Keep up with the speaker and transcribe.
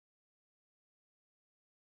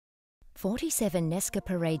47 Nesca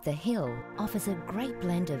Parade The Hill offers a great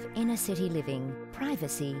blend of inner city living,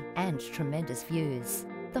 privacy and tremendous views.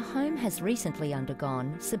 The home has recently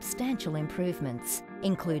undergone substantial improvements,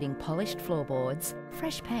 including polished floorboards,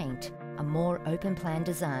 fresh paint, a more open-plan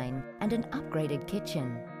design and an upgraded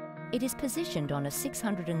kitchen. It is positioned on a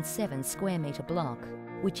 607 square metre block,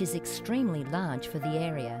 which is extremely large for the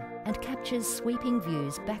area and captures sweeping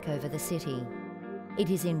views back over the city. It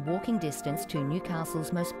is in walking distance to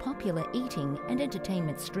Newcastle's most popular eating and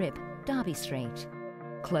entertainment strip, Derby Street,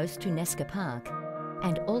 close to Nesca Park,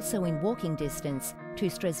 and also in walking distance to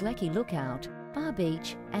Strzelecki Lookout, Bar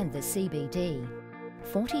Beach and the CBD.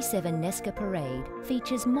 47 Nesca Parade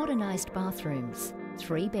features modernised bathrooms,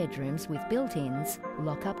 3 bedrooms with built-ins,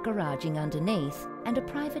 lock-up garaging underneath and a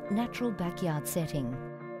private natural backyard setting.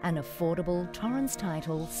 An affordable Torrens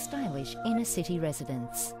title, stylish inner city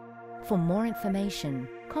residence. For more information,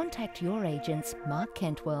 contact your agents Mark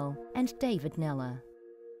Kentwell and David Neller.